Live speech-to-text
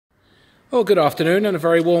Well, good afternoon and a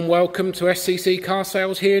very warm welcome to SCC Car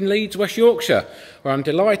Sales here in Leeds, West Yorkshire, where I'm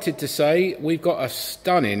delighted to say we've got a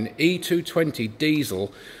stunning E220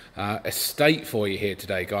 diesel estate for you here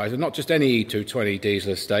today, guys. And not just any E220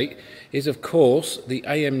 diesel estate, is of course the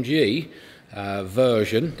AMG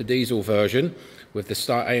version, the diesel version with the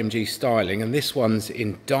AMG styling, and this one's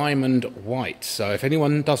in diamond white. So if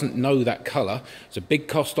anyone doesn't know that colour, it's a big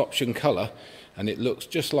cost option colour. And it looks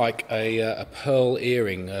just like a pearl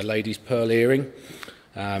earring, a lady's pearl earring.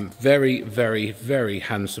 Very, very, very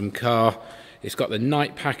handsome car. It's got the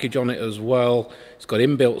night package on it as well. It's got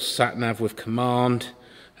inbuilt sat-nav with command,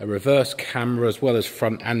 a reverse camera as well as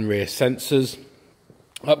front and rear sensors.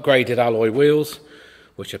 Upgraded alloy wheels,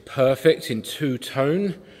 which are perfect in two-tone.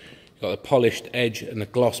 You've got a polished edge and a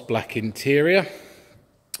gloss black interior.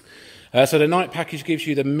 So the night package gives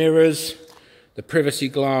you the mirrors, the privacy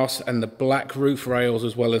glass and the black roof rails,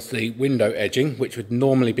 as well as the window edging, which would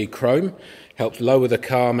normally be chrome. Helps lower the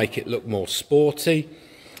car, make it look more sporty.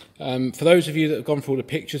 For those of you that have gone through all the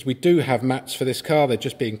pictures, we do have mats for this car. They're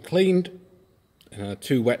just being cleaned.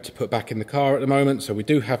 Too wet to put back in the car at the moment, so we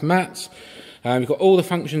do have mats. You've got all the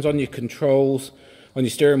functions on your controls, on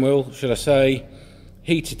your steering wheel, should I say.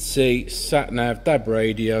 Heated seats, sat-nav, DAB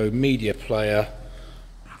radio, media player,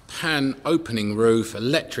 pan opening roof,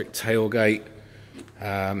 electric tailgate.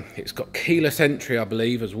 It's got keyless entry, I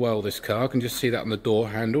believe, as well, this car. I can just see that on the door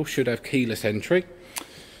handle. Should have keyless entry.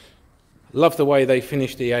 Love the way they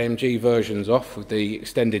finished the AMG versions off with the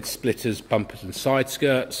extended splitters, bumpers and side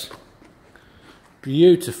skirts.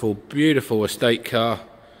 Beautiful, beautiful estate car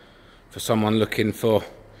for someone looking for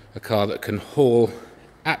a car that can haul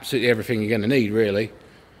absolutely everything you're going to need, really.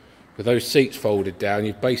 With those seats folded down,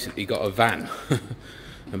 you've basically got a van.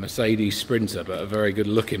 A Mercedes Sprinter, but a very good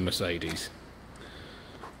looking Mercedes.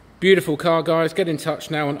 Beautiful car, guys. Get in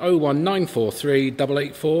touch now on 01943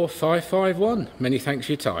 884 551. Many thanks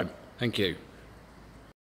for your time. Thank you.